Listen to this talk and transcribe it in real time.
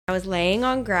I was laying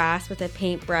on grass with a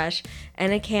paintbrush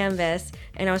and a canvas,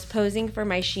 and I was posing for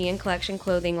my Shein Collection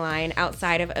clothing line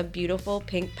outside of a beautiful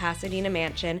pink Pasadena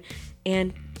mansion,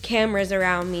 and cameras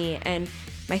around me, and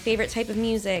my favorite type of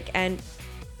music, and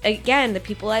again, the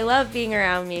people I love being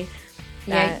around me.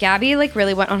 Yeah, Gabby like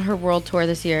really went on her world tour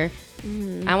this year.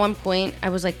 At one point,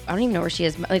 I was like, I don't even know where she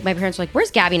is. Like, my parents were like, "Where's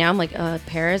Gabby now?" I'm like,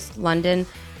 Paris, London,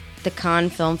 the Cannes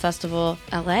Film Festival,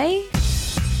 LA.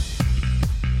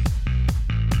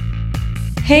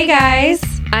 Hey guys,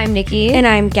 I'm Nikki. and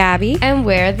I'm Gabby, And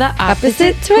we're the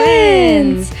Opposite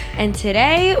Twins. And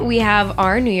today we have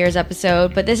our New Year's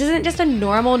episode, but this isn't just a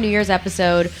normal New Year's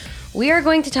episode. We are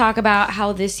going to talk about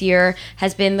how this year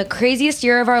has been the craziest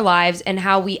year of our lives and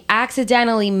how we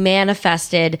accidentally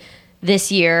manifested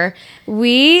this year.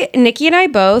 Nikki and I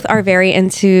both are very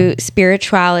into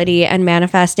spirituality and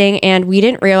manifesting, and we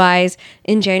didn't realize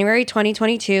in January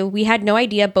 2022, we had no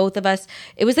idea, both of us,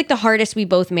 it was like the hardest we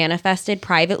both manifested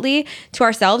privately to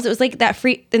ourselves. It was like that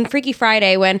in Freaky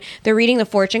Friday when they're reading the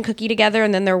fortune cookie together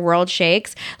and then their world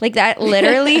shakes. Like that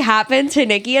literally happened to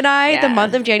Nikki and I the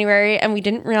month of January, and we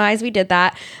didn't realize we did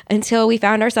that until we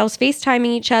found ourselves FaceTiming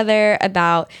each other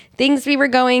about things we were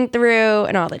going through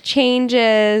and all the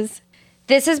changes.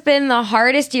 This has been the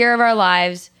hardest year of our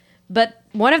lives, but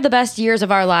one of the best years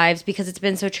of our lives because it's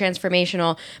been so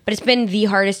transformational. But it's been the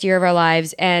hardest year of our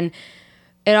lives, and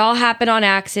it all happened on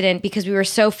accident because we were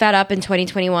so fed up in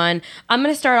 2021. I'm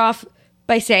going to start off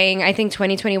by saying I think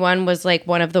 2021 was like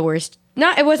one of the worst.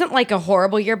 It wasn't like a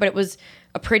horrible year, but it was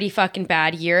a pretty fucking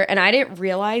bad year. And I didn't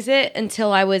realize it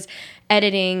until I was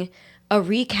editing a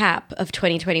recap of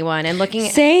 2021 and looking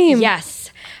at... Same.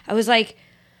 Yes. I was like...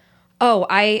 Oh,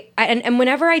 and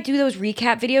whenever I do those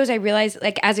recap videos, I realize,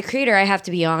 like, as a creator, I have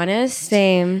to be honest.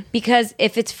 Same. Because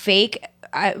if it's fake,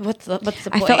 what's the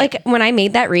point? I felt like when I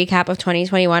made that recap of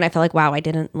 2021, I felt like, wow, I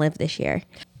didn't live this year.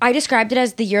 I described it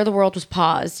as the year the world was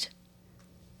paused.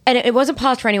 And it wasn't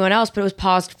paused for anyone else, but it was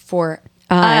paused for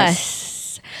us.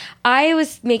 I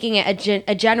was making it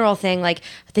a general thing, like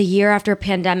the year after a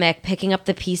pandemic, picking up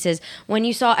the pieces. When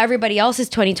you saw everybody else's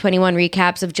 2021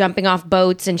 recaps of jumping off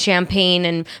boats and champagne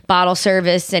and bottle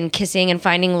service and kissing and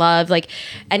finding love,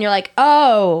 and you're like,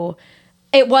 oh,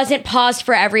 it wasn't paused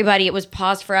for everybody. It was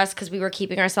paused for us because we were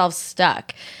keeping ourselves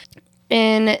stuck.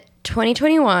 In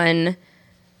 2021,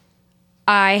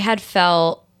 I had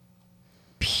felt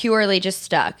purely just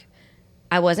stuck.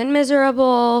 I wasn't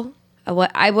miserable.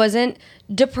 I wasn't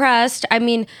depressed. I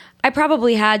mean, I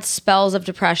probably had spells of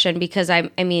depression because I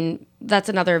mean, that's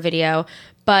another video.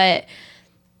 But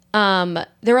there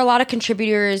were a lot of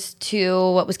contributors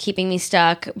to what was keeping me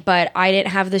stuck, but I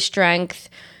didn't have the strength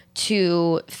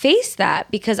to face that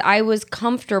because I was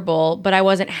comfortable, but I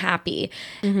wasn't happy.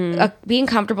 Mm-hmm. Being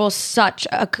comfortable is such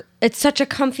a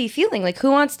comfy feeling. Like,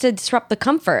 who wants to disrupt the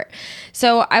comfort?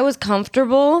 So I was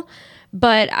comfortable,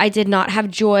 but I did not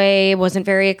have joy, wasn't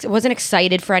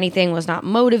excited for anything, was not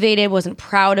motivated, wasn't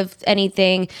proud of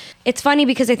anything. It's funny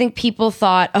because I think people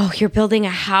thought, oh, you're building a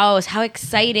house, how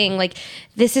exciting. Like,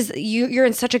 this is, you're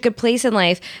in such a good place in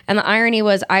life. And the irony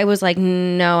was, I was like,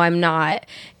 no, I'm not.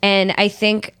 And I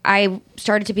think I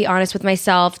started to be honest with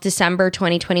myself December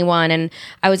 2021, and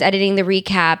I was editing the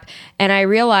recap, and I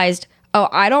realized, oh,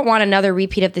 I don't want another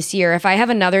repeat of this year. If I have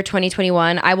another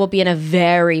 2021, I will be in a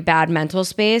very bad mental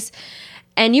space.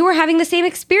 And you were having the same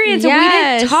experience. Yes. And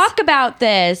we didn't talk about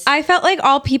this. I felt like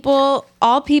all people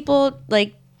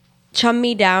like chummed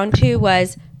me down to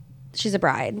was, she's a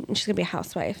bride and she's gonna be a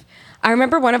housewife. I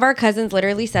remember one of our cousins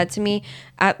literally said to me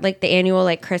at like the annual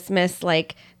like Christmas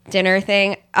like dinner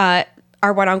thing, our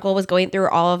one uncle was going through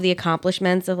all of the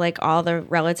accomplishments of like all the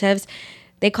relatives.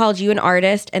 They called you an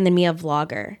artist and then me a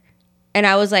vlogger. And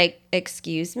I was like,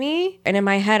 excuse me? And in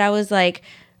my head, I was like,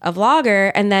 a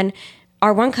vlogger. And then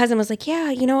our one cousin was like,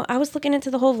 yeah, I was looking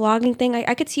into the whole vlogging thing.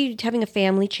 I could see you having a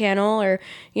family channel or,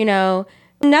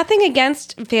 nothing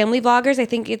against family vloggers. I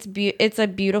think it's a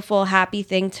beautiful, happy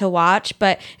thing to watch,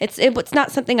 but it's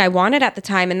not something I wanted at the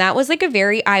time. And that was like a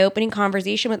very eye-opening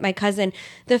conversation with my cousin.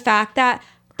 The fact that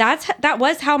that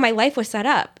was how my life was set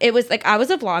up. It was like, I was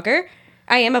a vlogger.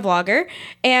 I am a vlogger.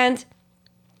 And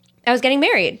I was getting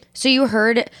married. So you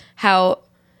heard how,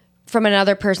 from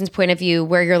another person's point of view,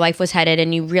 where your life was headed,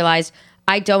 and you realized,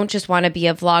 I don't just want to be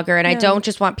a vlogger, and I don't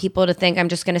just want people to think I'm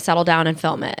just going to settle down and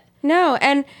film it. No,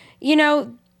 and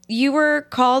you were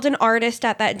called an artist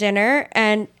at that dinner,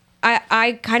 and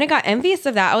I kind of got envious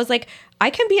of that. I was like, I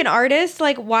can be an artist.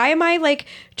 Like, why am I like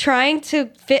trying to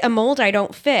fit a mold I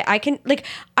don't fit?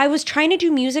 I was trying to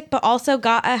do music, but also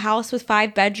got a house with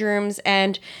 5 bedrooms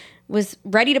and was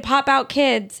ready to pop out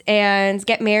kids and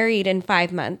get married in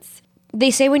 5 months. they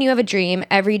say when you have a dream,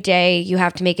 every day you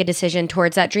have to make a decision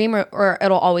towards that dream, or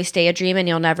it'll always stay a dream and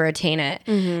you'll never attain it.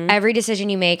 Every decision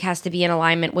you make has to be in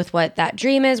alignment with what that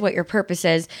dream is, what your purpose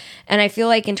is. And I feel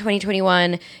like in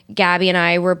 2021, Gabby and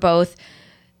I were both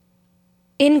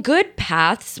in good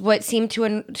paths. What seemed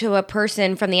to a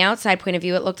person from the outside point of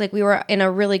view, it looked like we were in a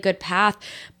really good path,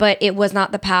 but it was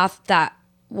not the path that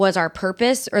was our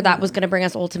purpose or that was going to bring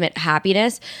us ultimate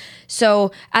happiness.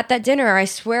 So at that dinner, I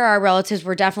swear our relatives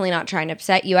were definitely not trying to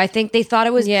upset you. I think they thought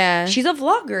it was, she's a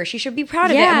vlogger, she should be proud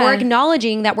of it. And we're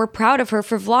acknowledging that we're proud of her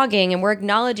for vlogging, and we're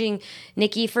acknowledging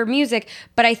Nikki for music.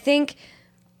 But I think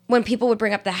when people would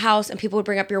bring up the house, and people would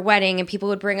bring up your wedding, and people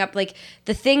would bring up like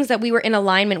the things that we were in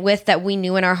alignment with that we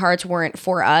knew in our hearts weren't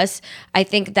for us, I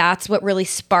think that's what really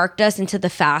sparked us into the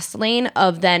fast lane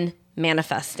of then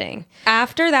manifesting.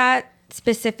 After that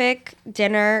specific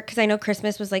dinner, because I know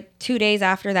Christmas was like 2 days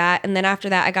after that, and then after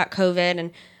that I got COVID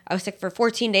and I was sick for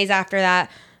 14 days after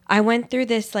that. I went through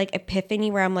this like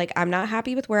epiphany where I'm like, I'm not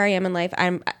happy with where I am in life.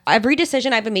 Every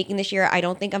decision I've been making this year, I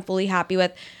don't think I'm fully happy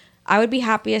with. I would be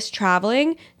happiest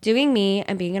traveling, doing me,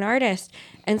 and being an artist.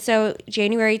 And so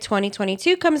January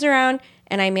 2022 comes around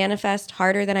and I manifest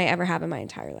harder than I ever have in my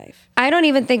entire life. I don't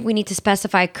even think we need to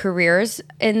specify careers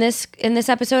in this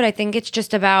episode. I think it's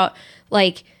just about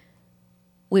like,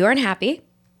 we weren't happy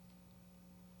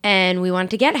and we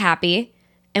wanted to get happy,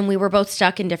 and we were both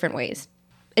stuck in different ways.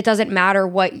 It doesn't matter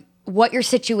what your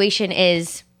situation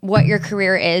is, what your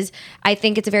career is. I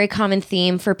think it's a very common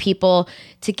theme for people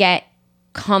to get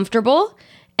comfortable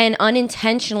and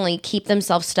unintentionally keep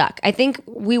themselves stuck. I think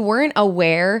we weren't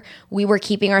aware we were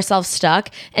keeping ourselves stuck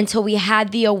until we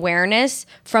had the awareness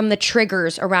from the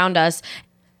triggers around us.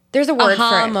 There's a word for it.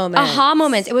 Aha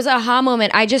moments. It was an aha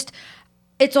moment.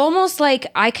 It's almost like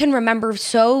I can remember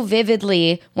so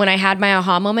vividly when I had my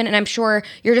aha moment, and I'm sure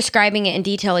you're describing it in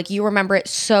detail, like you remember it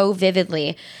so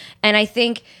vividly. And I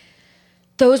think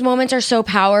those moments are so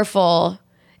powerful.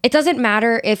 It doesn't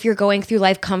matter if you're going through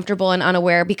life comfortable and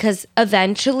unaware, because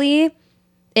eventually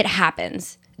it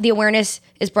happens. The awareness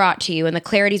is brought to you and the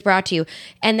clarity is brought to you.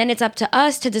 And then it's up to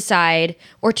us to decide,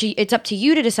 it's up to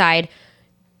you to decide,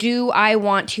 do I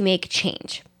want to make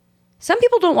change? Some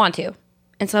people don't want to.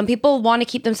 And some people want to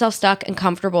keep themselves stuck and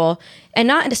comfortable, and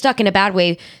not stuck in a bad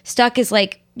way. Stuck is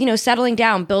like, settling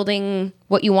down, building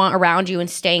what you want around you and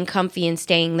staying comfy and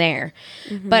staying there.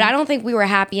 But I don't think we were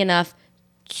happy enough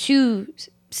to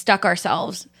stuck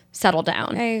ourselves, settle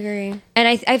down. I agree.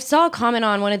 And I saw a comment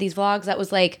on one of these vlogs that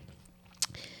was like,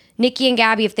 Nikki and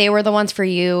Gabby, if they were the ones for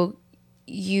you,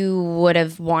 you would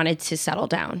have wanted to settle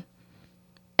down.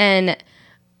 And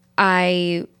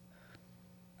I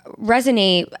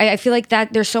resonate. I feel like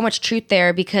that there's so much truth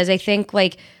there, because I think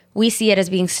like we see it as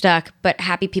being stuck, but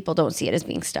happy people don't see it as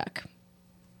being stuck.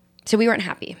 So we weren't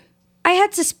happy. I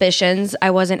had suspicions I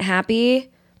wasn't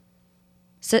happy,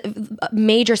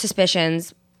 major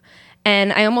suspicions.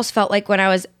 And I almost felt like when I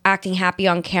was acting happy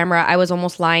on camera, I was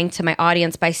almost lying to my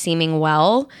audience by seeming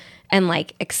well and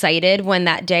like excited, when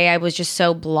that day I was just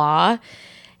so blah.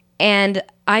 And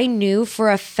I knew for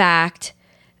a fact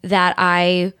that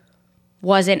I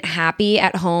wasn't happy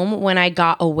at home when I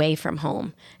got away from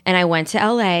home. And I went to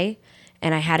LA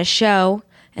and I had a show,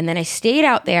 and then I stayed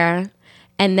out there,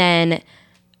 and then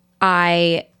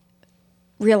I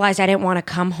realized I didn't want to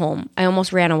come home. I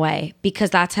almost ran away, because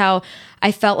that's how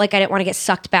I felt like I didn't want to get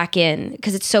sucked back in,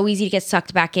 because it's so easy to get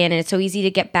sucked back in, and it's so easy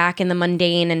to get back in the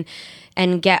mundane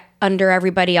and get under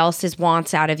everybody else's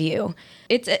wants out of you.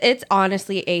 It's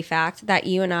honestly a fact that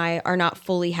you and I are not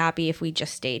fully happy if we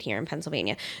just stayed here in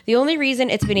Pennsylvania. The only reason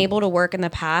it's been able to work in the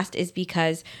past is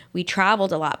because we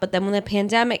traveled a lot. But then when the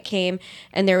pandemic came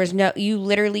and you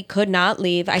literally could not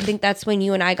leave, I think that's when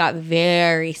you and I got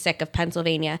very sick of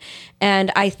Pennsylvania. And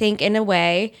I think in a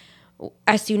way,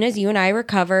 as soon as you and I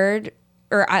recovered,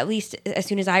 or at least as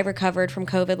soon as I recovered from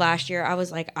COVID last year, I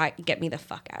was like, get me the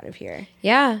fuck out of here.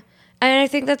 Yeah. And I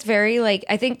think that's very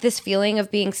I think this feeling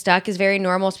of being stuck is very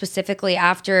normal, specifically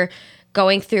after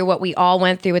going through what we all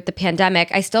went through with the pandemic.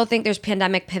 I still think there's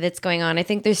pandemic pivots going on. I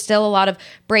think there's still a lot of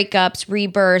breakups,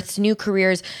 rebirths, new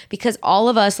careers, because all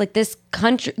of us, like this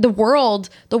country, the world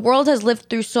has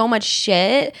lived through so much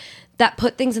shit that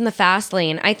put things in the fast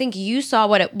lane. I think you saw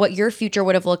what your future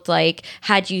would have looked like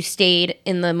had you stayed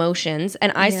in the emotions.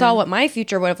 And I saw what my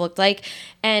future would have looked like.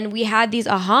 And we had these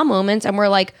aha moments, and we're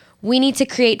like, we need to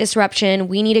create disruption.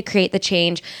 We need to create the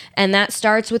change. And that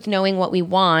starts with knowing what we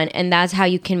want. And that's how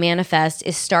you can manifest,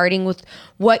 is starting with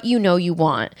what you know you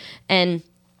want. And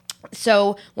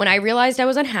so when I realized I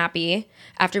was unhappy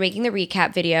after making the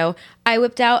recap video, I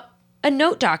whipped out a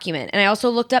note document. And I also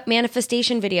looked up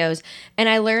manifestation videos, and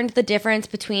I learned the difference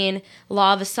between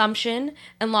law of assumption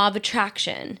and law of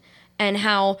attraction, and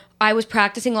how I was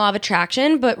practicing law of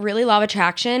attraction, but really law of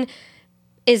attraction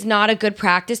is not a good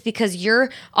practice because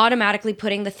you're automatically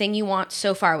putting the thing you want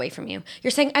so far away from you. You're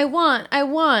saying, I want, I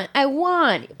want, I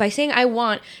want. By saying I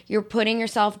want, you're putting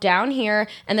yourself down here,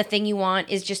 and the thing you want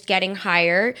is just getting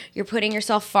higher. You're putting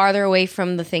yourself farther away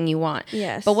from the thing you want.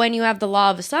 Yes. But when you have the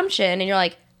law of assumption and you're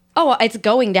like, oh, it's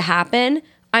going to happen.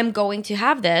 I'm going to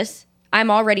have this. I'm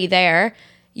already there.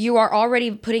 You are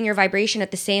already putting your vibration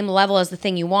at the same level as the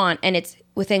thing you want, and it's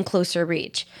within closer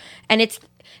reach. And it's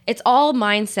all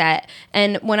mindset.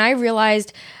 And when I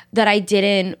realized that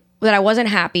that I wasn't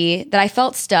happy, that I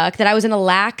felt stuck, that I was in a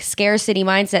lack scarcity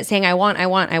mindset saying, I want, I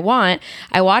want, I want,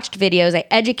 I watched videos, I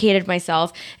educated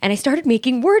myself, and I started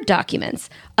making Word documents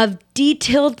of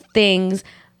detailed things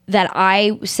that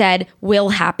I said will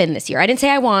happen this year. I didn't say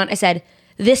I want, I said,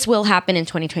 this will happen in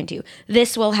 2022.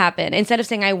 This will happen. Instead of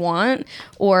saying I want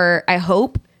or I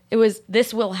hope, it was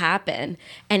this will happen.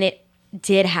 And it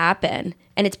did happen.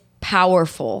 And it's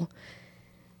powerful.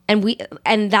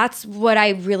 And that's what I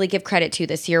really give credit to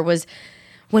this year was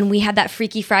when we had that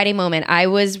Freaky Friday moment. I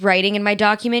was writing in my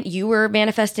document, you were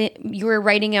manifesting, you were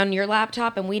writing on your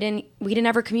laptop, and we didn't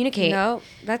ever communicate. No,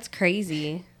 that's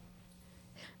crazy.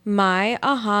 My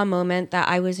aha moment that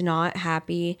I was not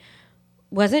happy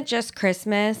wasn't just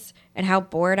Christmas and how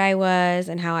bored I was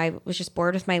and how I was just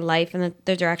bored with my life and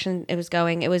the direction it was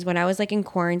going. It was when I was like in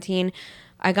quarantine.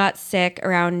 I got sick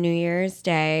around New Year's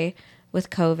Day with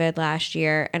COVID last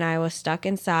year, and I was stuck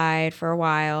inside for a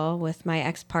while with my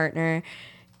ex-partner,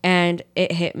 and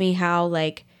it hit me how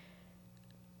like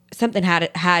something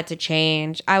had to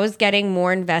change. I was getting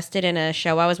more invested in a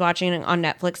show I was watching on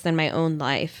Netflix than my own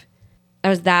life. I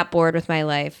was that bored with my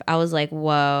life. I was like,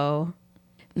 whoa.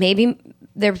 Maybe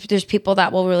there's people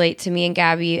that will relate to me and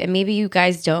Gabby, and maybe you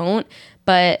guys don't,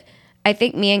 but I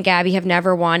think me and Gabby have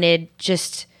never wanted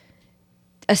just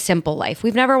a simple life.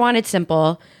 We've never wanted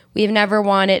simple. We've never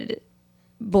wanted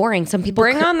boring. Some people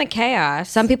bring on the chaos.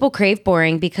 Some people crave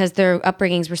boring because their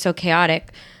upbringings were so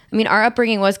chaotic. I mean, our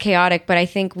upbringing was chaotic, but I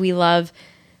think we're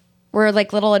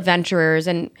like little adventurers,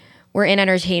 and we're in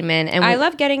entertainment. And I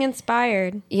love getting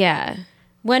inspired. Yeah.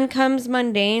 When comes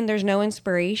mundane, there's no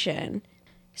inspiration.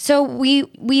 So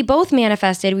we both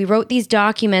manifested. We wrote these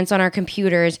documents on our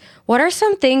computers. What are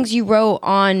some things you wrote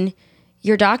on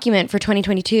your document for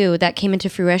 2022 that came into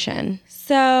fruition?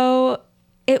 So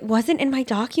it wasn't in my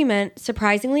document.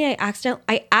 Surprisingly,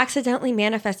 I accidentally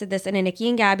manifested this in a Nikki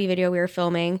and Gabby video we were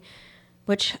filming,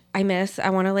 which I miss. I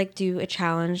want to like do a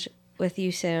challenge with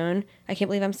you soon. I can't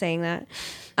believe I'm saying that.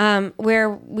 Where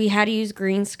we had to use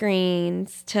green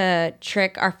screens to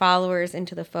trick our followers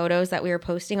into the photos that we were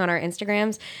posting on our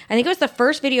Instagrams. I think it was the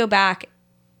first video back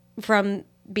from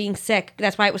being sick.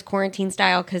 That's why it was quarantine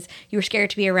style, because you were scared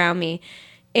to be around me.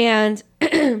 And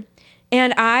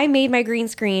and I made my green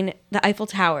screen the Eiffel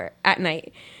Tower at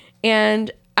night.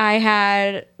 And I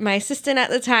had my assistant at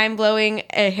the time blowing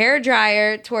a hair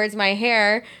dryer towards my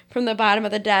hair from the bottom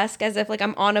of the desk as if like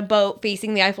I'm on a boat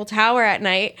facing the Eiffel Tower at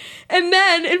night. And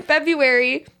then in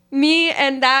February, me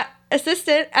and that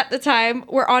assistant at the time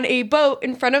were on a boat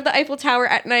in front of the Eiffel Tower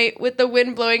at night with the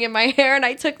wind blowing in my hair, and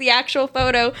I took the actual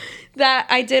photo that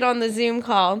I did on the Zoom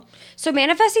call. So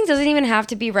manifesting doesn't even have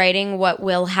to be writing what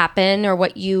will happen or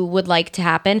what you would like to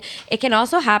happen. It can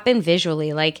also happen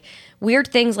visually, like weird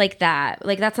things like that.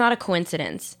 Like that's not a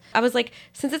coincidence. I was like,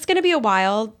 since it's going to be a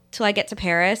while till I get to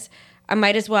Paris, I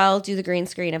might as well do the green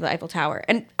screen of the Eiffel Tower.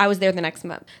 And I was there the next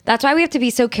month. That's why we have to be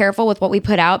so careful with what we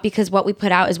put out, because what we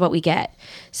put out is what we get.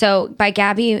 So by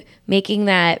Gabby making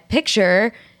that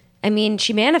picture, I mean,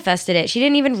 she manifested it. She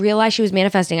didn't even realize she was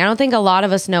manifesting. I don't think a lot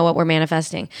of us know what we're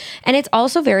manifesting. And it's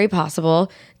also very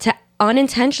possible to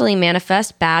unintentionally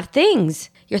manifest bad things.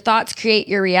 Your thoughts create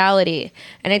your reality.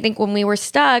 And I think when we were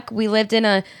stuck, we lived in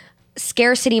a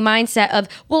scarcity mindset of,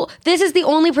 well, this is the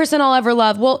only person I'll ever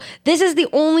love. Well, this is the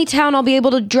only town I'll be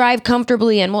able to drive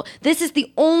comfortably in. Well, this is the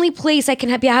only place I can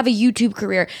have a YouTube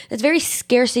career. That's very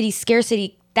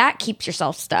scarcity. That keeps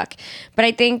yourself stuck. But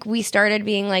I think we started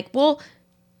being like, well,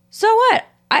 so what?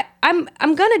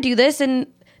 I'm gonna do this, and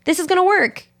this is gonna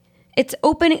work. It's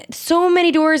open. So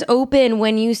many doors open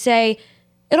when you say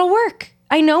it'll work.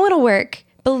 I know it'll work.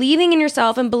 Believing in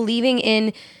yourself and believing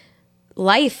in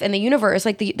life and the universe,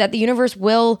 like that the universe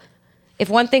will, if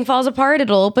one thing falls apart,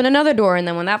 it'll open another door, and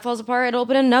then when that falls apart, it'll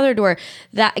open another door.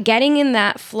 That getting in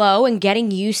that flow and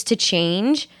getting used to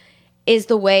change is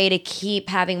the way to keep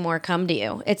having more come to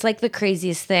you. It's like the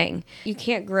craziest thing. You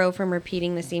can't grow from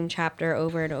repeating the same chapter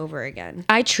over and over again.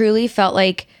 I truly felt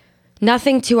like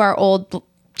Nothing to our old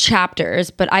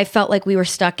chapters, but I felt like we were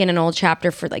stuck in an old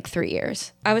chapter for like 3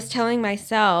 years. I was telling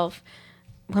myself,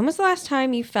 when was the last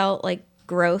time you felt like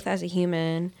growth as a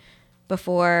human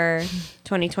before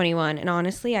 2021? And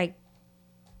honestly, I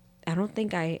don't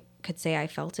think I could say I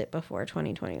felt it before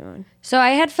 2021. So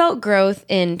I had felt growth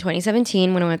in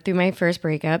 2017 when I went through my first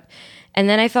breakup. And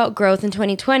then I felt growth in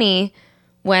 2020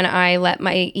 when I let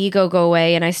my ego go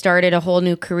away and I started a whole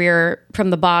new career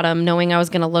from the bottom, knowing I was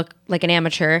going to look like an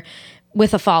amateur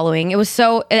with a following.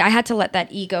 I had to let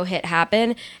that ego hit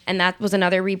happen. And that was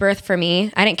another rebirth for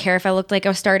me. I didn't care if I looked like I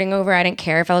was starting over. I didn't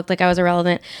care if I looked like I was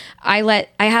irrelevant. I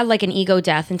had like an ego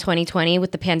death in 2020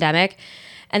 with the pandemic.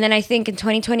 And then I think in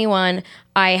 2021,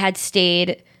 I had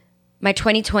stayed my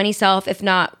 2020 self, if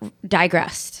not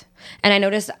digressed. And I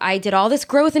noticed I did all this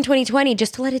growth in 2020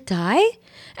 just to let it die.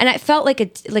 And it felt like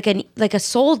a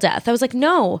soul death. I was like,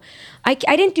 no, I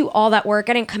didn't do all that work.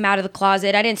 I didn't come out of the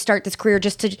closet. I didn't start this career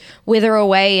just to wither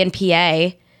away in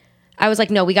PA. I was like,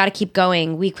 no, we got to keep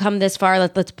going. We've come this far.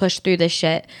 Let's push through this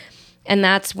shit. And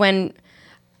that's when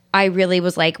I really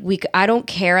was like, I don't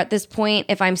care at this point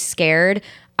if I'm scared.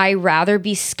 I rather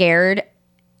be scared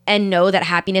and know that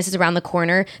happiness is around the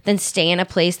corner than stay in a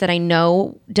place that I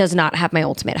know does not have my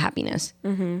ultimate happiness.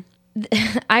 Mm-hmm.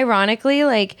 Ironically,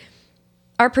 like,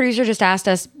 our producer just asked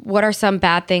us, what are some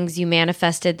bad things you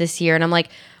manifested this year? And I'm like,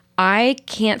 I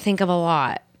can't think of a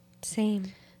lot.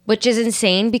 Same. Which is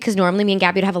insane because normally me and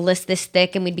Gabby would have a list this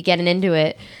thick and we'd be getting into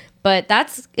it. But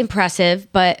that's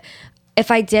impressive. But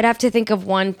if I did have to think of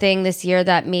one thing this year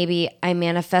that maybe I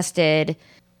manifested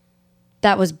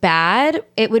that was bad,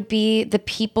 it would be the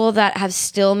people that have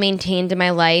still maintained in my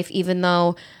life, even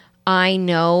though I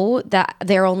know that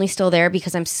they're only still there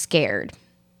because I'm scared.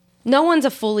 No one's a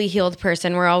fully healed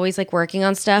person. We're always like working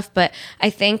on stuff. But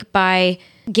I think by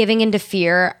giving into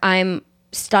fear, I'm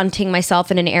stunting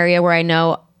myself in an area where I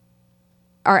know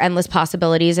are endless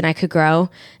possibilities and I could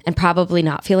grow and probably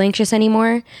not feel anxious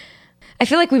anymore. I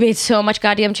feel like we made so much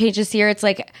goddamn change this year. It's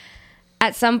like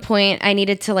at some point I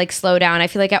needed to like slow down. I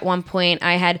feel like at one point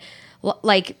I had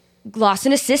like lost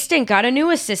an assistant, got a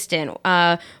new assistant,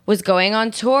 was going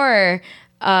on tour,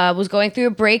 was going through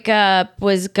a breakup,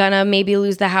 was gonna maybe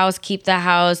lose the house, keep the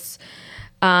house.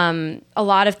 A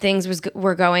lot of things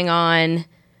were going on.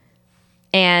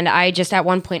 And I just at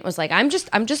one point was like, I'm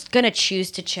just gonna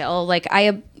choose to chill. Like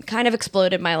I kind of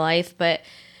exploded my life, but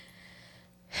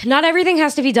not everything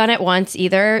has to be done at once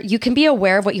either. You can be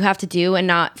aware of what you have to do and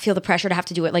not feel the pressure to have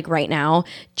to do it like right now.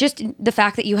 Just the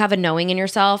fact that you have a knowing in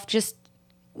yourself, just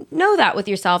know that with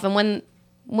yourself. And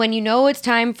when you know it's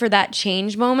time for that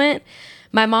change moment,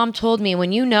 my mom told me,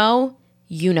 when you know,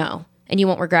 and you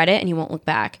won't regret it and you won't look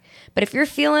back. But if you're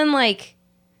feeling like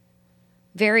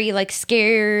very like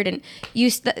scared and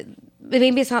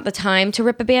maybe it's not the time to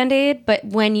rip a Band-Aid, but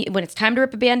when it's time to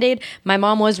rip a Band-Aid, my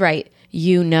mom was right.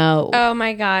 You know. Oh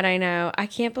my God, I know. I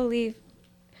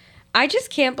just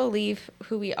can't believe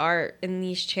who we are in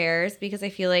these chairs, because I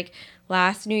feel like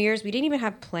last New Year's we didn't even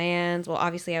have plans. Well,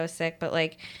 obviously I was sick, but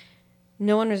like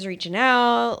no one was reaching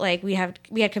out. Like we had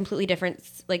completely different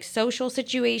like social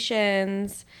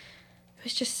situations. It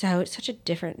was just such a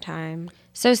different time.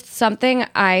 So something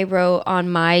I wrote on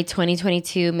my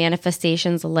 2022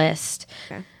 manifestations list.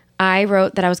 Okay. I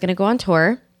wrote that I was going to go on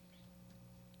tour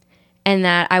and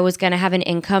that I was going to have an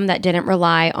income that didn't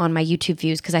rely on my YouTube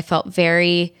views, because I felt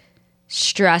very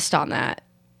stressed on that.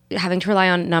 Having to rely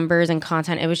on numbers and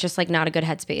content, it was just like not a good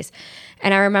headspace.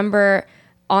 And I remember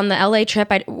on the LA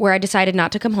trip where I decided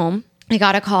not to come home, I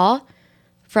got a call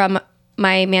from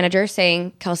my manager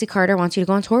saying, Kelsey Carter wants you to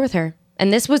go on tour with her.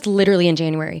 And this was literally in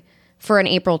January for an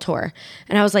April tour.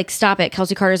 And I was like, stop it.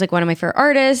 Kelsey Carter's like one of my favorite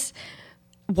artists.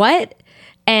 What?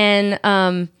 And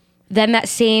then that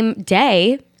same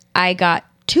day, I got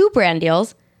 2 brand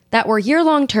deals that were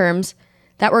year-long terms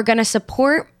that were going to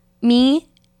support me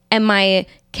and my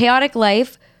chaotic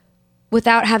life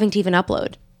without having to even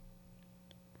upload.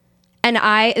 And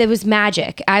it was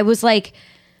magic. I was like,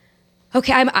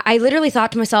 okay, I literally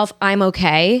thought to myself, I'm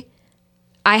okay.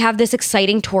 I have this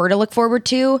exciting tour to look forward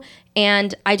to,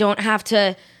 and I don't have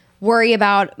to worry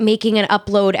about making an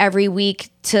upload every week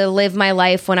to live my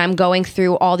life when I'm going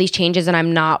through all these changes and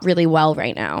I'm not really well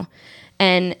right now.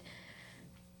 And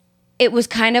it was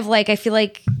kind of like, I feel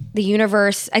like the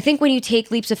universe, I think when you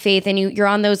take leaps of faith and you're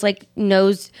on those like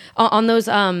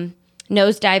nosedive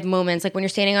moments, like when you're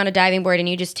standing on a diving board and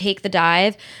you just take the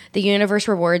dive, the universe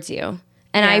rewards you.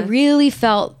 And I really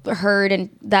felt heard and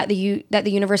that the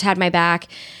universe had my back.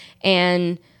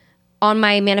 And on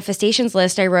my manifestations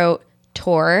list, I wrote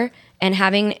tour and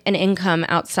having an income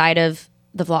outside of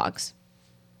the vlogs.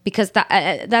 because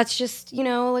that's just,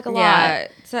 like a lot. Yeah,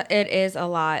 it is a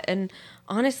lot. And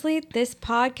honestly, this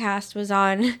podcast was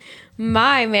on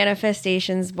my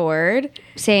manifestations board.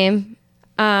 Same.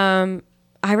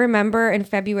 I remember in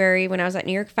February when I was at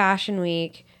New York Fashion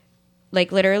Week,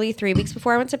 like literally 3 weeks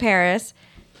before I went to Paris,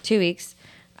 2 weeks,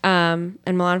 and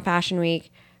Milan Fashion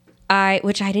Week,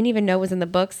 which I didn't even know was in the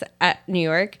books at New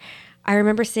York. I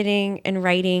remember sitting and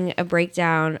writing a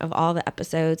breakdown of all the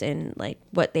episodes and like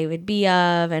what they would be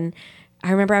of. And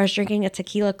I remember I was drinking a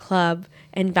tequila club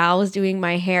and Val was doing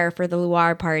my hair for the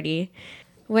Loire party.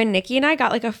 When Nikki and I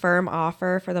got like a firm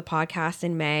offer for the podcast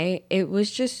in May, it was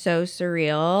just so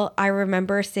surreal. I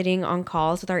remember sitting on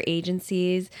calls with our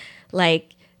agencies,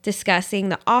 like discussing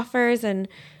the offers, and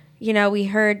we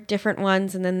heard different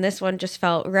ones, and then this one just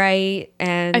felt right.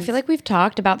 And I feel like we've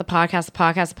talked about the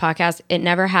podcast. It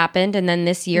never happened. And then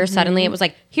this year, suddenly it was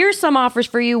like, here's some offers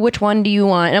for you. Which one do you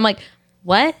want? And I'm like,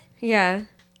 what? Yeah.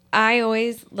 I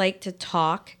always like to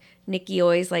talk. Nikki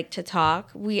always liked to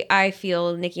talk. I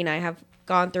feel Nikki and I have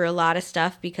gone through a lot of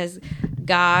stuff because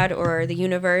God or the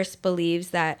universe believes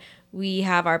that we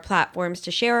have our platforms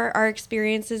to share our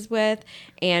experiences with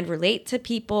and relate to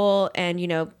people. And,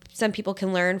 some people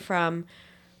can learn from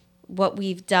what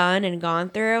we've done and gone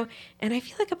through. And I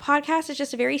feel like a podcast is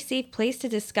just a very safe place to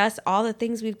discuss all the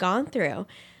things we've gone through.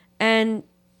 And,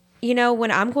 when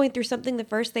I'm going through something, the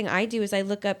first thing I do is I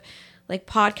look up like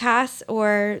podcasts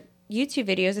or YouTube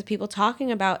videos of people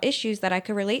talking about issues that I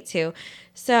could relate to.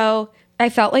 So I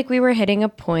felt like we were hitting a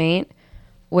point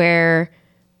where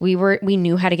we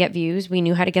knew how to get views. We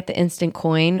knew how to get the instant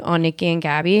coin on Nikki and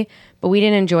Gabby, but we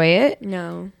didn't enjoy it.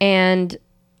 No. And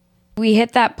we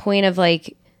hit that point of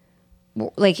like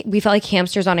we felt like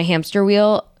hamsters on a hamster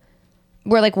wheel.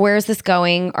 We're like, where's this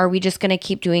going? Are we just going to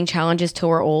keep doing challenges till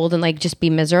we're old and like just be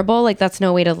miserable? Like that's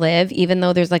no way to live, even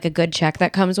though there's like a good check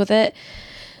that comes with it.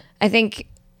 I think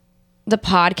the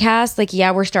podcast, like,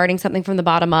 yeah, we're starting something from the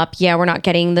bottom up. Yeah, we're not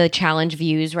getting the challenge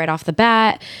views right off the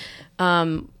bat.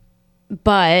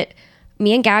 But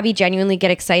me and Gabby genuinely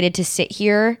get excited to sit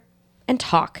here and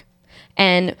talk.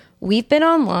 And we've been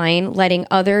online letting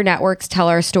other networks tell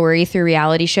our story through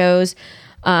reality shows.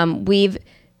 We've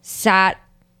sat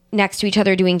next to each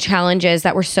other doing challenges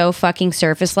that were so fucking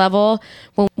surface level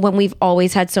when we've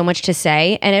always had so much to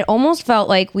say. And it almost felt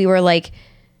like we were like,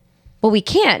 well, we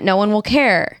can't. No one will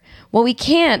care. Well, we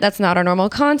can't. That's not our normal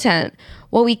content.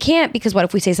 Well, we can't because what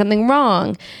if we say something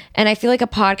wrong? And I feel like a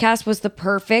podcast was the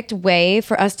perfect way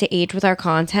for us to age with our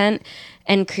content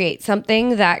and create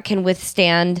something that can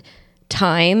withstand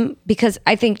time, because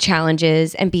I think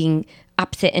challenges and being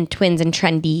opposite and twins and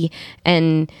trendy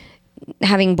and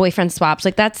having boyfriend swaps,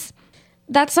 like that's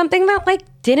something that like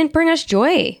didn't bring us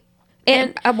joy.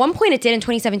 And at one point it did in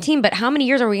 2017, but how many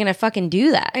years are we going to fucking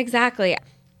do that? Exactly.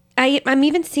 I'm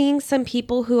even seeing some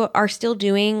people who are still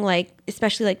doing like,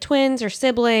 especially like twins or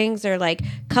siblings or like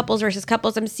couples versus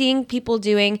couples. I'm seeing people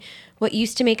doing what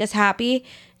used to make us happy.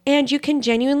 And you can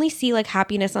genuinely see like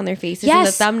happiness on their faces in the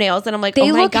thumbnails. And I'm like,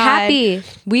 they oh my look God. happy.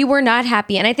 We were not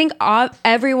happy. And I think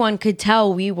everyone could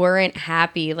tell we weren't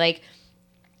happy. Like,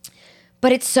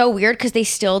 but it's so weird because they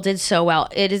still did so well.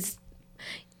 It is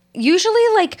usually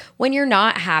like when you're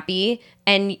not happy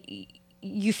and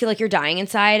you feel like you're dying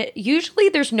inside, usually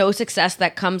there's no success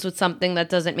that comes with something that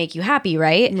doesn't make you happy,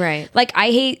 right? Right. Like I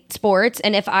hate sports.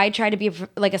 And if I try to be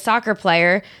like a soccer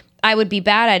player, I would be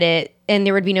bad at it and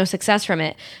there would be no success from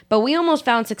it. But we almost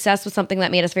found success with something that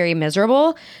made us very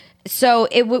miserable. So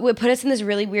it would put us in this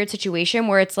really weird situation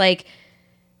where it's like,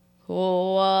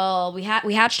 well, we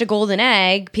hatched a golden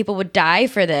egg. People would die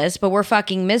for this, but we're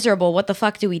fucking miserable. What the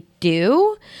fuck do we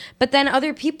do? But then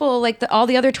other people, like all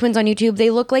the other twins on YouTube, they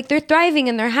look like they're thriving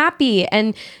and they're happy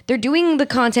and they're doing the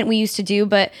content we used to do,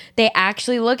 but they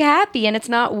actually look happy and it's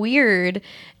not weird.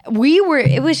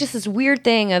 It was just this weird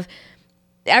thing of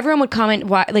everyone would comment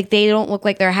why, like they don't look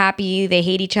like they're happy. They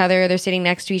hate each other. They're sitting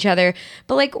next to each other.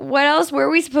 But like, what else were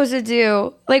we supposed to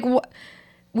do? Like,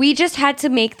 we just had to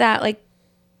make that like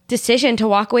decision to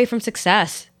walk away from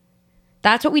success.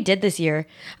 That's what we did this year.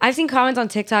 I've seen comments on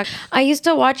TikTok. I used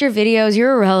to watch your videos.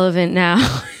 You're irrelevant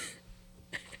now.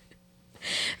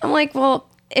 I'm like, well,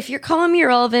 if you're calling me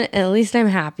irrelevant, at least I'm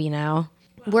happy now.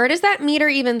 Where does that meter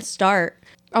even start?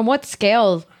 On what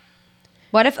scale?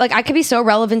 What if like I could be so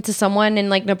relevant to someone in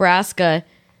like Nebraska?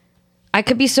 I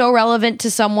could be so relevant to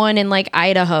someone in like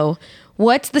Idaho.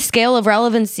 What's the scale of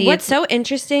relevancy? What's so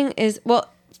interesting is,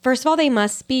 well, first of all, they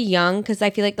must be young, because I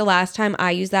feel like the last time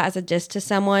I used that as a diss to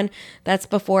someone, that's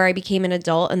before I became an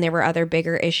adult and there were other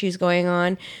bigger issues going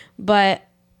on. But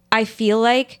I feel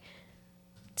like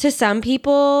to some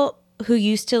people who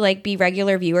used to like be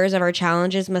regular viewers of our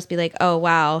challenges must be like, oh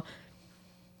wow,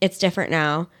 it's different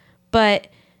now. But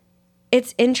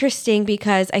it's interesting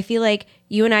because I feel like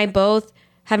you and I both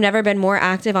have never been more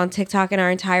active on TikTok in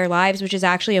our entire lives, which is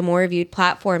actually a more viewed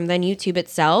platform than YouTube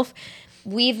itself.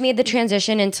 We've made the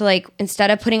transition into like,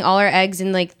 instead of putting all our eggs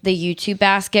in like the YouTube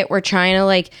basket, we're trying to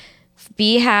like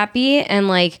be happy and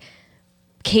like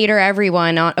cater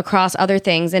everyone across other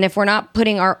things. And if we're not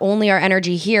putting our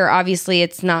energy here, obviously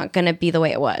it's not going to be the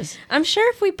way it was. I'm sure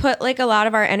if we put like a lot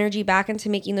of our energy back into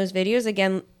making those videos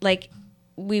again, like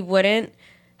we wouldn't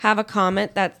have a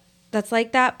comment that's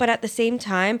like that. But at the same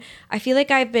time, I feel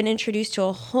like I've been introduced to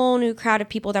a whole new crowd of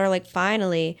people that are like,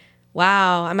 finally,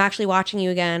 wow, I'm actually watching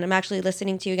you again. I'm actually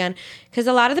listening to you again. Because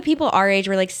a lot of the people our age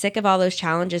were like sick of all those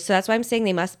challenges. So that's why I'm saying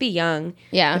they must be young.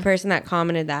 Yeah. The person that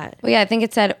commented that. Well, yeah, I think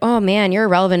it said, oh man, you're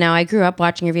irrelevant now. I grew up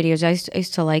watching your videos. I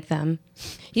used to like them.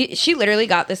 She literally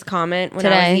got this comment when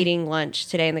I was eating lunch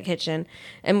today in the kitchen.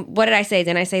 And what did I say?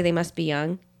 Didn't I say they must be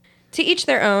young? To each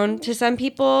their own. To some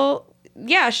people,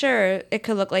 yeah, sure, it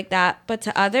could look like that. But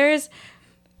to others,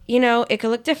 you know, it could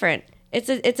look different.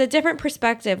 It's a different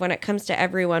perspective when it comes to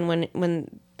everyone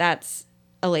when that's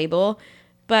a label.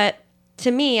 But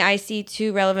to me, I see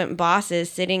two relevant bosses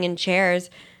sitting in chairs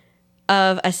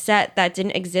of a set that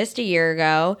didn't exist a year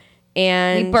ago.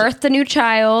 And we birthed a new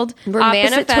child. We're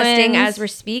manifesting as we're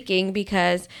speaking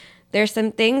because there's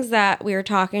some things that we were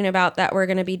talking about that we're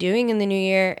going to be doing in the new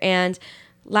year. And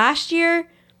last year,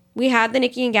 we had the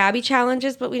Nikki and Gabby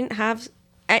challenges, but we didn't have...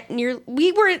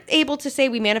 we weren't able to say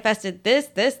we manifested this.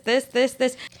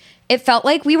 It felt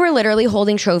like we were literally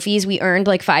holding trophies we earned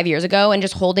like 5 years ago and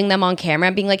just holding them on camera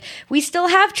and being like, we still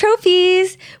have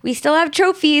trophies.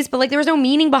 But like there was no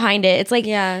meaning behind it. It's like,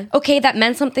 yeah, okay, that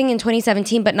meant something in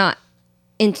 2017, but not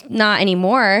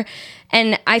anymore.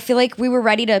 And I feel like we were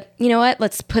ready to, you know what?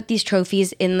 Let's put these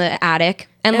trophies in the attic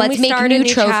and let's make new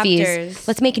trophies. Chapters.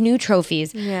 Let's make new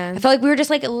trophies. Yeah. I felt like we were just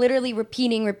like literally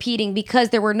repeating because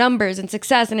there were numbers and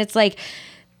success. And it's like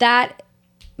that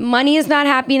money is not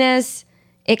happiness.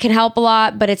 It can help a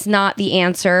lot, but it's not the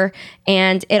answer.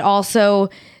 And it also,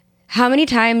 how many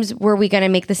times were we going to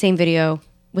make the same video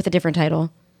with a different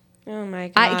title? Oh my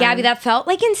God. Gabby, that felt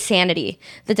like insanity.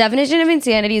 The definition of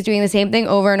insanity is doing the same thing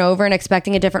over and over and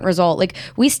expecting a different result. Like,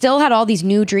 we still had all these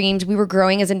new dreams. We were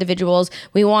growing as individuals.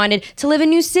 We wanted to live in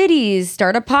new cities,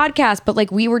 start a podcast, but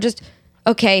like we were just,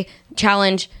 okay,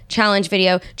 challenge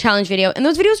video. And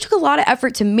those videos took a lot of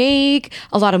effort to make,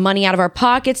 a lot of money out of our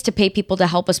pockets to pay people to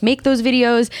help us make those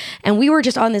videos. And we were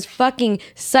just on this fucking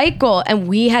cycle and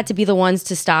we had to be the ones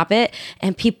to stop it.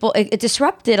 And people, it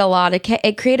disrupted a lot of,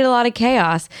 it created a lot of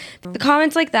chaos. The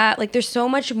comments like that, like there's so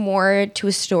much more to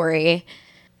a story.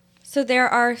 So there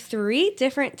are 3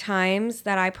 different times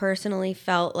that I personally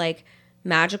felt like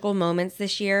magical moments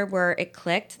this year where it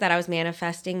clicked that I was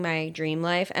manifesting my dream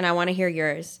life, and I want to hear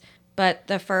yours. But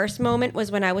the first moment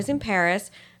was when I was in Paris.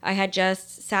 I had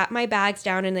just sat my bags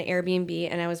down in the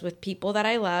Airbnb and I was with people that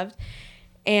I loved.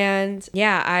 And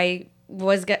yeah, I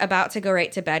was about to go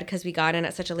right to bed because we got in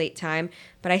at such a late time,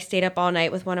 but I stayed up all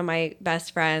night with one of my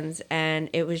best friends and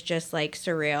it was just like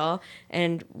surreal.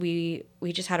 And we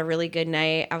just had a really good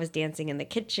night. I was dancing in the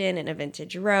kitchen in a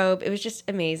vintage robe. It was just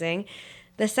amazing.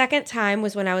 The second time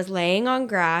was when I was laying on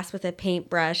grass with a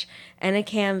paintbrush and a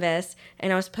canvas,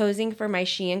 and I was posing for my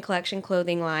Shein Collection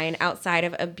clothing line outside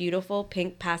of a beautiful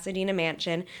pink Pasadena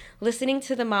mansion, listening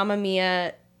to the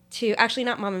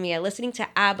listening to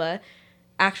ABBA,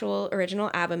 actual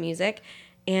original ABBA music,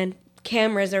 and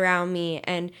cameras around me,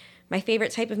 and my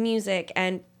favorite type of music,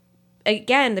 and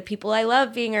again, the people I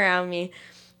love being around me.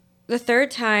 The third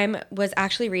time was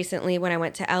actually recently when I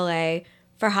went to LA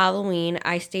for Halloween.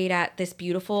 I stayed at this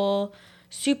beautiful,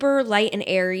 super light and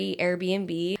airy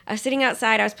Airbnb. I was sitting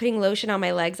outside. I was putting lotion on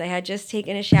my legs. I had just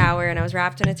taken a shower and I was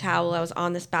wrapped in a towel. I was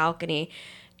on this balcony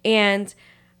and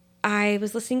I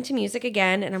was listening to music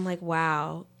again and I'm like,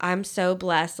 wow, I'm so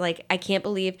blessed. Like, I can't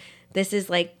believe this is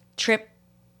like trip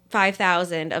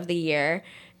 5,000 of the year.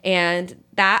 And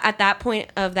that at that point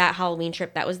of that Halloween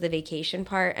trip, that was the vacation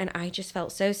part. And I just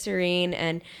felt so serene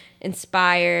and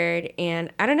inspired.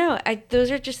 And I don't know,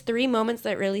 those are just 3 moments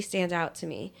that really stand out to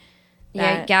me.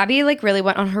 Yeah, Gabby like really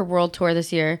went on her world tour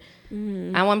this year.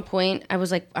 Mm-hmm. At one point, I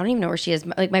was like, I don't even know where she is.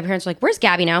 Like my parents were like, where's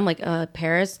Gabby now? I'm like,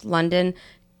 Paris, London,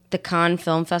 the Cannes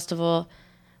Film Festival,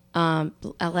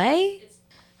 LA.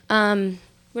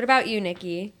 What about you,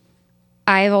 Nikki?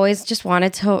 I've always just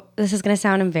wanted to, this is going to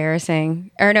sound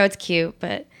embarrassing. Or no, it's cute,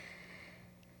 but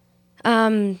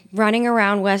running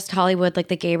around West Hollywood, like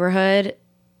the neighborhood,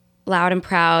 loud and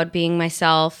proud, being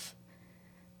myself.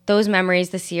 Those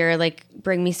memories this year, like,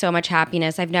 bring me so much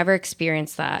happiness. I've never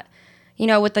experienced that. you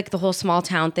know, with like the whole small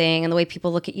town thing and the way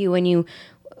people look at you when you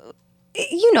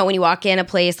know, when you walk in a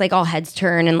place, like all heads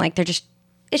turn and like it's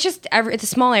a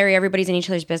small area. Everybody's in each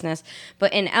other's business.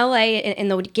 But in LA, in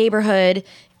the neighborhood,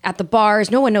 at the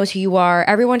bars, no one knows who you are.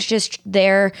 Everyone's just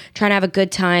there trying to have a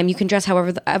good time. You can dress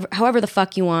however the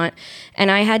fuck you want.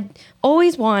 And I had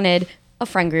always wanted a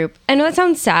friend group. I know that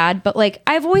sounds sad, but like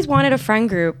I've always wanted a friend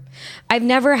group. I've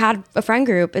never had a friend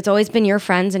group. It's always been your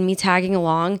friends and me tagging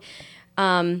along.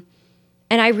 And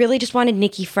I really just wanted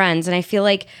Nikki friends. And I feel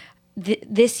like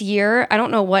this year, I don't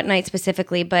know what night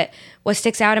specifically, but what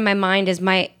sticks out in my mind is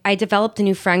I developed a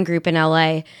new friend group in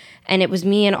LA. And it was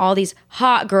me and all these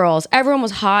hot girls. Everyone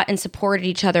was hot and supported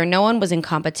each other. No one was in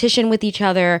competition with each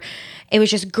other. It was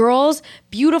just girls,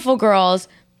 beautiful girls.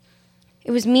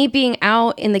 It was me being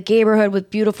out in the neighborhood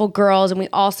with beautiful girls, and we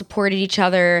all supported each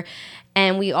other.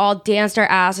 And we all danced our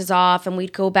asses off, and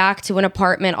we'd go back to an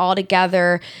apartment all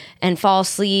together and fall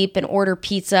asleep and order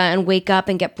pizza and wake up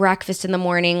and get breakfast in the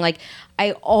morning. Like,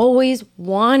 I always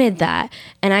wanted that.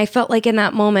 And I felt like in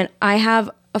that moment, I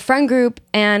have a friend group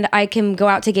and I can go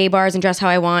out to gay bars and dress how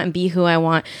I want and be who I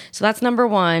want. So that's number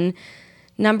one.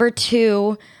 Number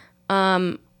two,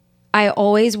 I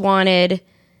always wanted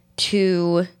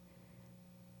to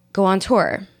go on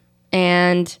tour.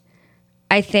 And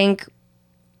I think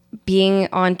being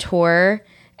on tour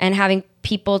and having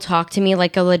people talk to me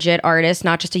like a legit artist,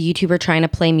 not just a YouTuber trying to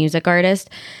play music artist,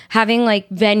 having like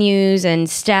venues and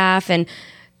staff and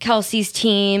Kelsey's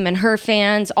team and her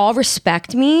fans all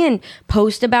respect me and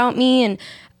post about me. And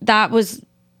that was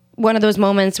one of those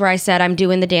moments where I said, I'm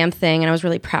doing the damn thing. And I was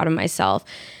really proud of myself.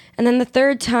 And then the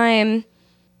third time,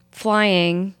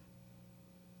 flying.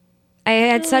 I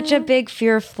had such a big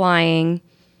fear of flying.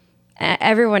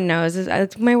 Everyone knows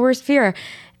it's my worst fear.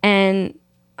 And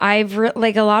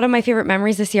like a lot of my favorite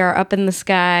memories this year are up in the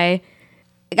sky.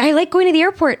 I like going to the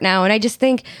airport now. And I just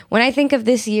think, when I think of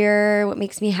this year, what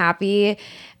makes me happy,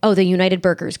 the United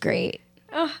Burger's great,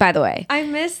 by the way. I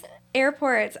miss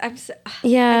airports. I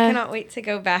cannot wait to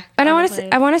go back. And I want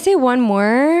to say one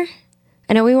more.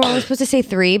 I know we were only supposed to say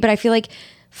 3, but I feel like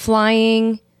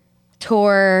flying,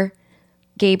 tour,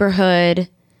 neighborhood.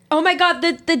 Oh my God,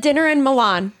 the dinner in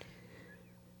Milan.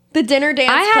 The dinner dance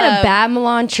I had club. a bad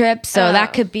Milan trip, so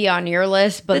that could be on your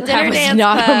list, but that was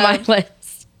not club. on my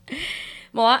list.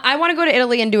 Well, I want to go to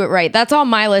Italy and do it right. That's on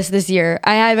my list this year.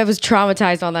 I was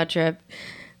traumatized on that trip.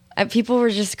 People were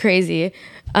just crazy.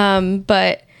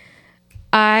 But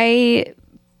the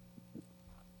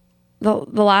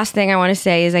last thing I want to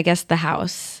say is, I guess,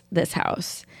 this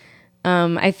house.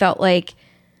 I felt like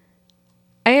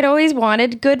I had always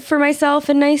wanted good for myself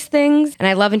and nice things. And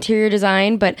I love interior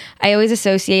design, but I always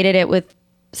associated it with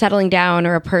settling down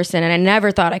or a person. And I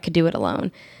never thought I could do it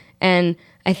alone. And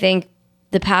I think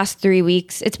the past 3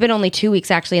 weeks, it's been only 2 weeks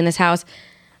actually in this house,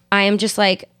 I am just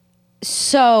like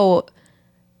so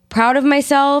proud of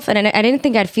myself. And I didn't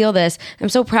think I'd feel this. I'm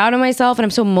so proud of myself and I'm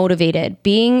so motivated.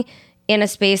 Being in a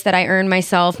space that I earned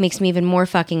myself makes me even more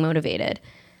fucking motivated.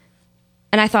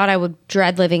 And I thought I would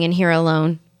dread living in here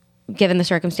alone, given the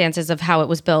circumstances of how it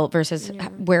was built versus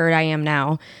where I am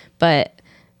now. But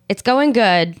it's going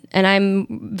good and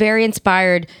I'm very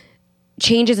inspired.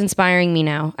 Change is inspiring me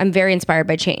now. I'm very inspired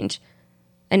by change.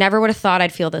 I never would have thought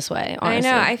I'd feel this way, honestly.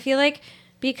 I know. I feel like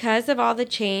because of all the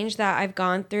change that I've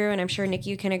gone through, and I'm sure, Nick,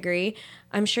 you can agree,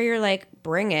 I'm sure you're like,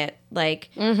 bring it. Like,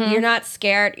 you're not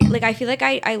scared. Like, I feel like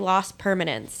I lost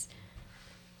permanence.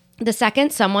 The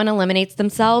second someone eliminates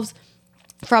themselves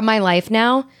from my life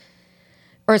now,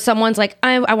 or someone's like,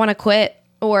 I want to quit,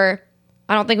 or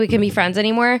I don't think we can be friends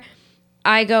anymore,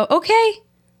 I go, okay,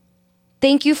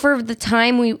 thank you for the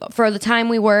time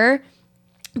we were,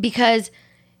 because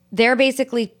they're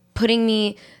basically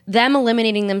them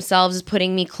eliminating themselves is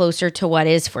putting me closer to what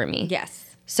is for me.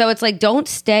 Yes. So it's like, don't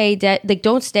stay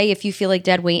don't stay if you feel like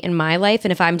dead weight in my life.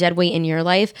 And if I'm dead weight in your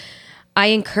life, I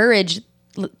encourage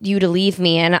you to leave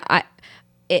me. And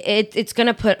it's going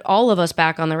to put all of us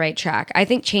back on the right track. I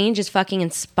think change is fucking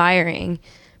inspiring,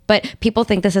 but people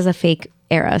think this is a fake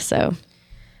era. So,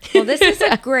 well, this is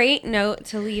a great note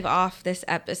to leave off this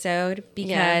episode,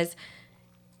 because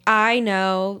I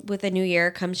know with a new year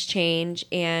comes change.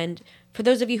 And for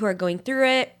those of you who are going through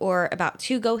it or about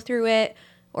to go through it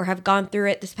or have gone through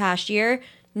it this past year,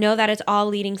 know that it's all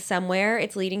leading somewhere.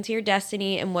 It's leading to your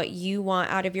destiny, and what you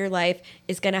want out of your life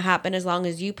is going to happen as long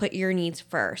as you put your needs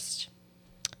first.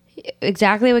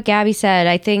 Exactly what Gabby said.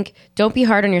 I think don't be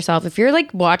hard on yourself. If you're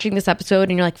like watching this episode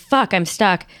and you're like, fuck, I'm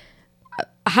stuck.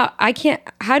 How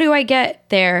do I get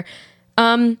there?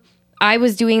 I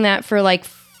was doing that for like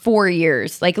 4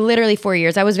 years, like literally 4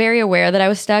 years. I was very aware that I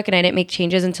was stuck and I didn't make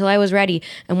changes until I was ready.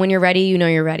 And when you're ready, you know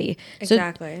you're ready.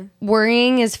 Exactly. So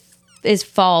worrying is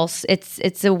false.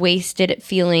 It's a wasted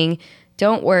feeling.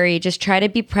 Don't worry. Just try to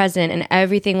be present and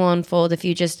everything will unfold if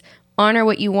you just honor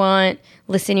what you want,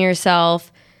 listen to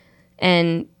yourself,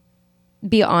 and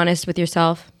be honest with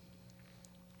yourself.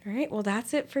 All right. Well,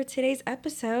 that's it for today's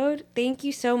episode. Thank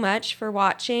you so much for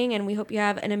watching, and we hope you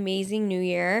have an amazing new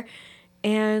year.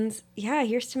 And yeah,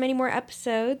 here's to many more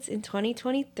episodes in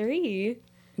 2023.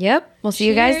 Yep. We'll see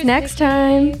you guys next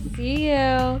time. See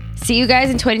you. See you guys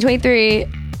in 2023.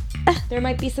 There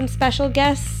might be some special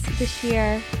guests this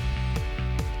year.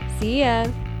 See ya.